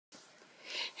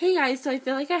Hey guys, so I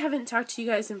feel like I haven't talked to you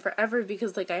guys in forever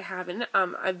because I haven't.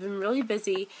 I've been really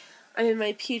busy. I'm in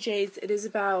my PJs. It is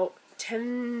about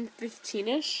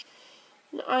 10:15ish.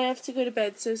 I have to go to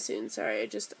bed so soon. Sorry, I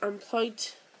just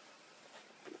unplugged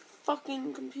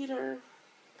fucking computer.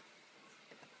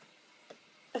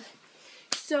 Okay.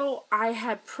 So I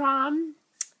had prom.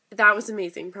 That was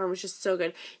amazing. Prom was just so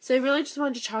good. So I really just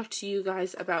wanted to talk to you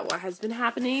guys about what has been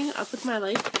happening up with my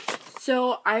life.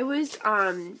 So I was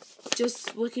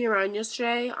just looking around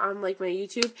yesterday on my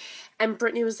YouTube, and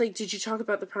Brittany was like, "Did you talk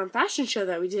about the prom fashion show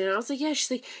that we did?" And I was like, "Yeah."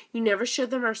 She's like, "You never showed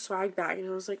them our swag bag," and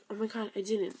I was like, "Oh my god, I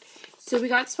didn't." So we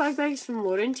got swag bags from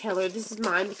Lord & Taylor. This is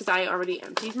mine because I already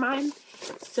emptied mine.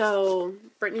 So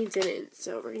Brittany didn't.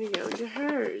 So we're gonna go into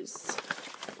hers.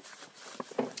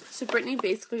 So Brittany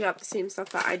basically got the same stuff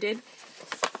that I did.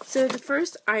 So the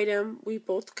first item we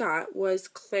both got was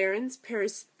Clarins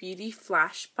Paris Beauty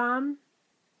Flash Bomb.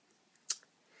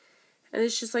 And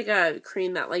it's just like a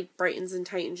cream that brightens and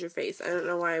tightens your face. I don't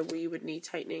know why we would need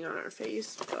tightening on our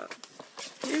face, but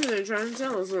maybe they're trying to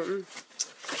tell us something.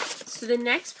 So the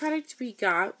next product we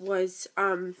got was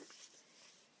I'm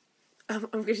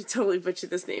going to totally butcher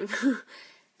this name.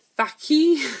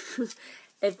 Faki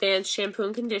Advanced Shampoo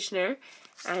and Conditioner.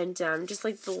 And just the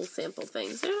little sample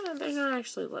things. They're not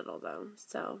actually little though,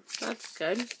 so that's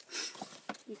good.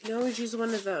 You can always use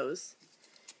one of those.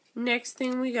 Next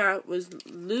thing we got was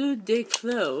L'Eau de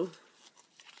Clos.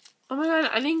 Oh my god,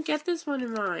 I didn't get this one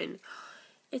in mine.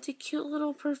 It's a cute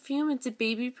little perfume. It's a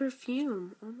baby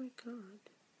perfume. Oh my god.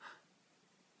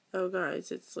 Oh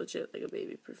guys, it's legit like a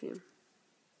baby perfume.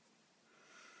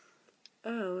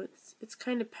 Oh, it's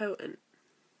kind of potent.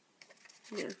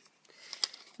 Yeah.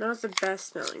 Not the best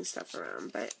smelling stuff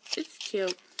around, but it's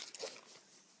cute.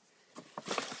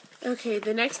 Okay,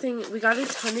 the next thing, we got a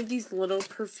ton of these little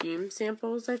perfume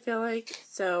samples, I feel like.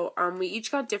 So, we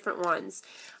each got different ones.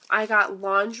 I got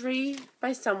Laundry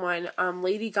by someone,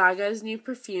 Lady Gaga's new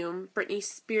perfume, Britney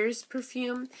Spears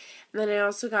perfume, and then I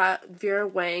also got Vera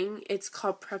Wang. It's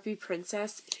called Preppy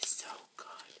Princess. It is so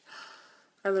good.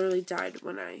 I literally died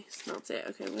when I smelled it.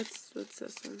 Okay, what's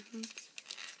this one?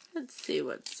 Let's see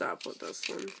what's up with this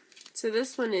one. So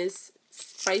this one is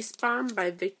Spice Bomb by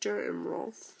Viktor and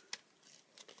Rolf.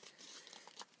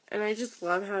 And I just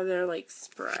love how they're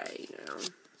spray, you know.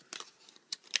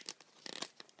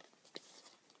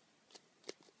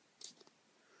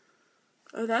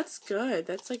 Oh, that's good.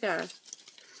 That's it's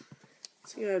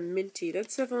like a minty.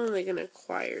 That's definitely an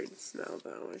acquired smell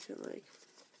though, I feel like.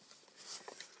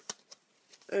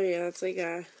 Oh yeah, that's like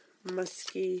a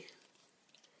musky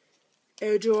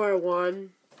Odor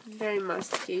one. Very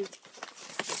musky.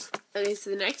 Okay, so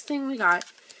the next thing we got,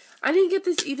 I didn't get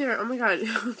this either. Oh my god.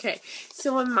 Okay,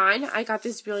 so on mine, I got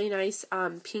this really nice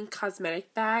pink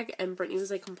cosmetic bag, and Brittany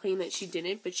was complaining that she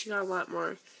didn't, but she got a lot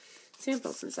more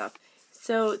samples and stuff.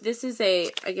 So this is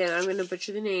again, I'm going to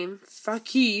butcher the name,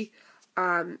 Faki.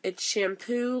 It's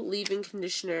shampoo, leave-in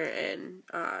conditioner, and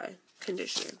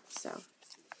conditioner. So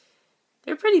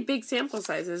they're pretty big sample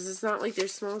sizes. It's not like they're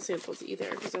small samples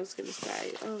either, because I was going to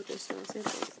say, oh, they're small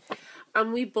samples.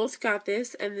 We both got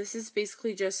this, and this is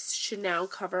basically just Chanel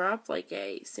cover-up,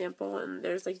 a sample, and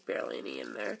there's, barely any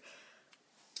in there.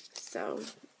 So,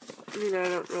 I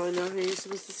don't really know how you're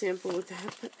supposed to sample with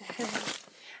that.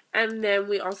 And then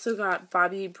we also got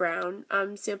Bobbi Brown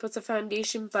samples of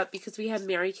foundation, but because we had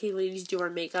Mary Kay ladies do our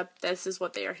makeup, this is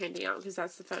what they are handing out, because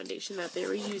that's the foundation that they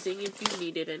were using if you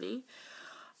needed any.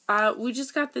 We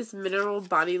just got this mineral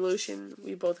body lotion.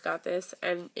 We both got this,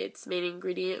 and its main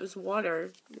ingredient was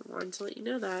water. I wanted to let you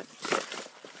know that.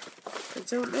 I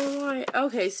don't know why.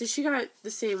 Okay, so she got the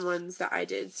same ones that I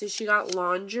did. So she got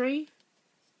Laundry.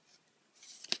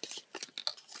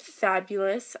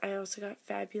 Fabulous. I also got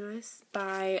Fabulous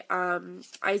by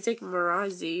Isaac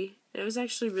Marazi. It was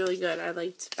actually really good. I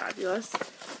liked Fabulous.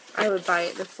 I would buy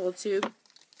it in a full tube.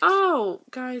 Oh,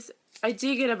 guys, I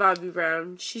did get a Bobbi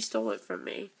Brown. She stole it from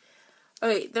me.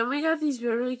 Okay, then we got these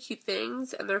really cute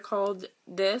things, and they're called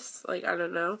this, I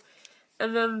don't know.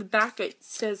 And then the back, it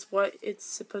says what it's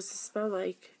supposed to smell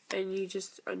like, and you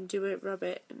just undo it, rub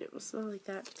it, and it will smell like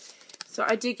that. So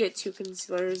I did get 2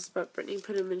 concealers, but Brittany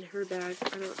put them in her bag.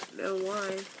 I don't know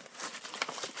why.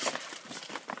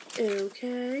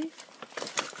 Okay.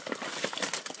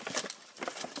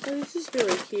 Oh, this is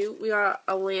really cute. We got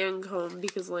a Lancome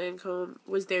because Lancome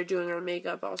was there doing our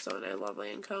makeup also, and I love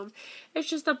Lancome. It's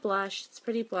just a blush. It's a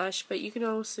pretty blush, but you can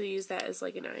also use that as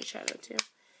an eyeshadow too.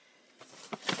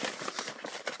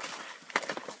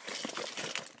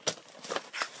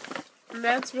 And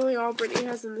that's really all Brittany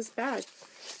has in this bag.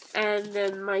 And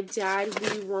then my dad,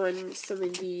 we won some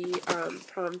of the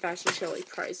prom fashion show like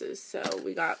prizes. So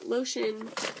we got lotion,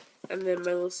 and then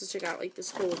my little sister got like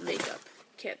this whole makeup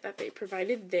kit that they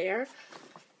provided there.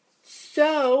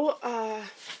 So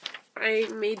I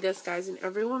made this, guys, and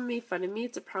everyone made fun of me.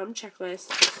 It's a prom checklist.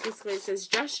 Basically, it says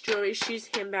dress, jewelry, shoes,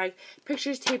 handbag,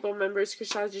 pictures, table, members,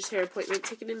 corsages, hair appointment,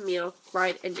 ticket and meal,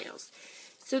 ride, and nails.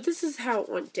 So this is how it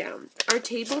went down. Our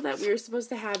table that we were supposed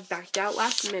to have backed out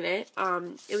last minute.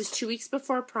 It was 2 weeks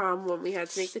before prom when we had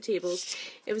to make the tables.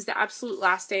 It was the absolute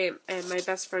last day, and my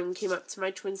best friend came up to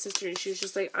my twin sister, and she was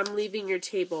just like, I'm leaving your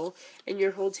table, and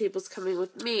your whole table's coming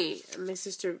with me. And my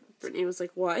sister, Brittany, was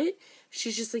like, what?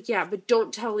 She's just like, yeah, but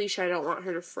don't tell Alicia, I don't want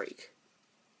her to freak.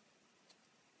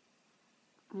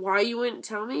 Why you wouldn't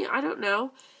tell me? I don't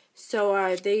know. So,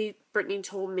 Brittany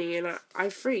told me, and I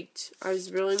freaked. I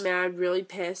was really mad, really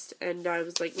pissed, and I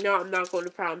was like, no, I'm not going to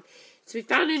prom. So we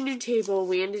found a new table.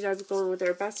 We ended up going with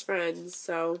our best friends,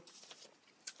 so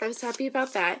I was happy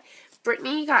about that.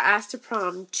 Brittany got asked to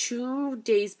prom 2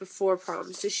 days before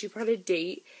prom, so she brought a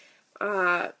date.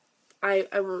 I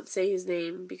won't say his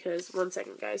name because, one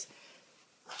second, guys.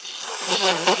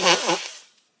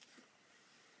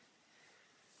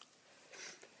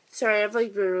 Sorry, I have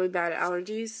like really bad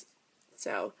allergies,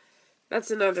 so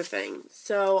that's another thing.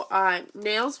 So,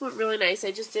 nails went really nice.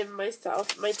 I just did them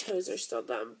myself. My toes are still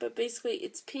done, but basically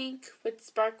it's pink with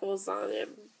sparkles on them.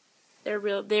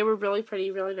 They were really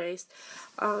pretty, really nice.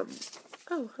 Oh,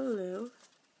 hello.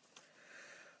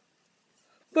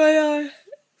 But,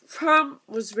 prom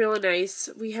was really nice.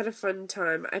 We had a fun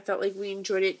time. I felt like we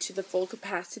enjoyed it to the full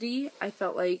capacity. I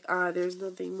felt like, there's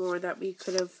nothing more that we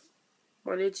could have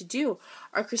wanted to do.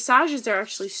 Our corsages are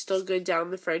actually still good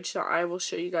down the fridge, so I will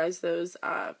show you guys those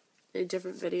in a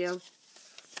different video.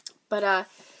 But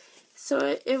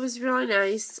so it was really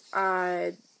nice.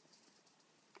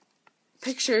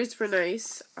 Pictures were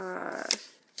nice.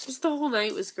 Just the whole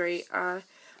night was great. I'm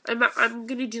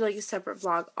gonna do like a separate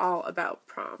vlog all about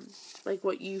prom, like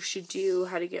what you should do,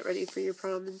 how to get ready for your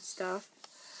prom and stuff.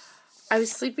 I was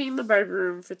sleeping in the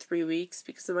bedroom for 3 weeks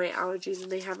because of my allergies,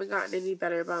 and they haven't gotten any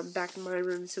better, but I'm back in my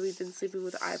room, so we've been sleeping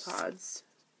with iPods.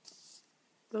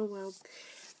 Oh, well.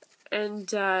 And,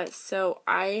 so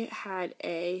I had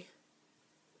a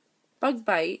bug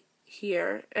bite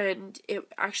here, and it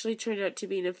actually turned out to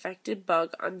be an infected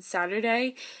bug on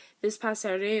Saturday. This past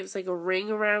Saturday, it was like a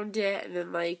ring around it, and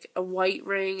then like a white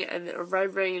ring, and then a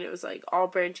red ring, and it was like all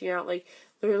branching out, like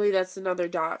literally that's another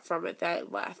dot from it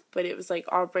that left, but it was like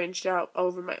all branched out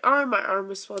over my arm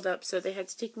was swelled up, so they had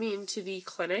to take me into the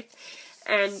clinic,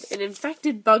 and an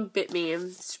infected bug bit me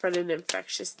and spread an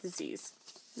infectious disease.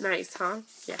 Nice, huh?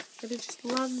 Yeah, I just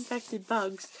love infected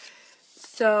bugs.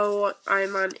 So,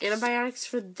 I'm on antibiotics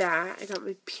for that. I got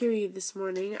my period this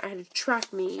morning. I had a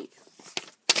track meet.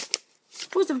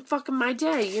 It wasn't fucking my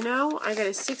day, you know? I got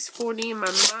a 6:40 in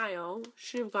my mile.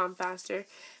 Should have gone faster,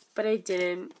 but I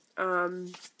didn't.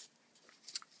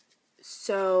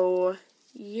 So,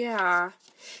 yeah.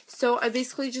 So, I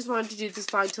basically just wanted to do this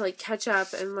vlog to, like, catch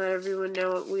up and let everyone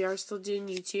know we are still doing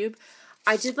YouTube.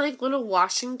 I did, like, little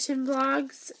Washington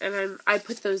vlogs, and I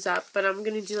put those up, but I'm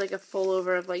gonna do, like, a full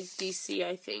over of, like, DC,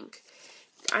 I think.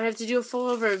 I have to do a full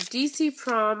over of DC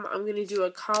prom, I'm gonna do a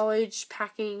college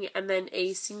packing, and then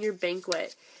a senior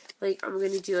banquet. Like, I'm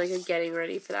gonna do, like, a getting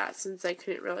ready for that, since I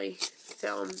couldn't really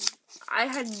film. I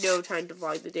had no time to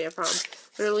vlog the day of prom.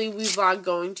 Literally, we vlogged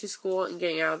going to school and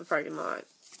getting out of the parking lot.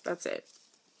 That's it.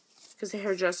 Because the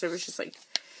hairdresser was just, like,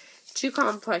 too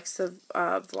complex of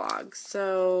vlogs.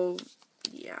 So,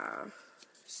 yeah.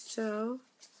 So,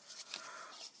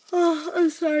 oh, I'm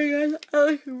sorry, guys. I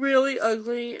look really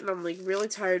ugly, and I'm, like, really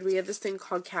tired. We have this thing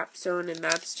called capstone, and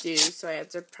that's due, so I have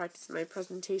to practice my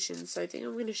presentation. So I think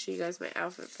I'm going to show you guys my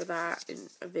outfit for that in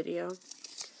a video.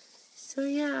 So,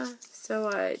 yeah.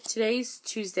 So, today's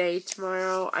Tuesday.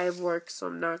 Tomorrow I have work, so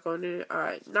I'm not going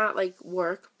to, not, like,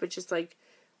 work, but just, like,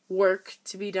 work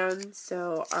to be done.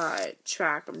 So,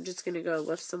 track. I'm just going to go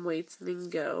lift some weights and then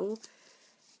go.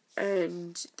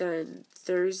 And then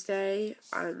Thursday,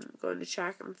 I'm going to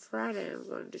track. And Friday, I'm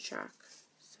going to track.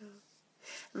 So,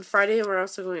 and Friday, we're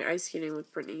also going ice skating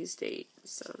with Brittany's date.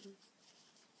 So,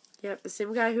 yep, the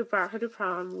same guy who brought her to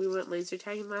prom. We went laser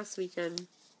tagging last weekend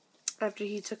after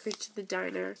he took her to the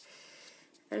diner.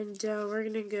 And we're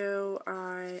gonna go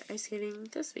ice skating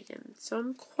this weekend. So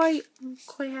I'm quite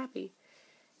happy.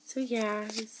 So yeah,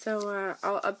 so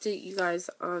I'll update you guys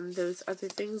on those other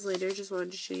things later. Just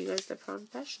wanted to show you guys the prom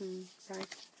fashion bag.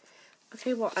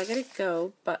 Okay, well, I gotta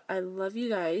go, but I love you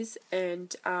guys,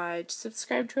 and just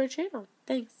subscribe to our channel.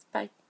 Thanks, bye.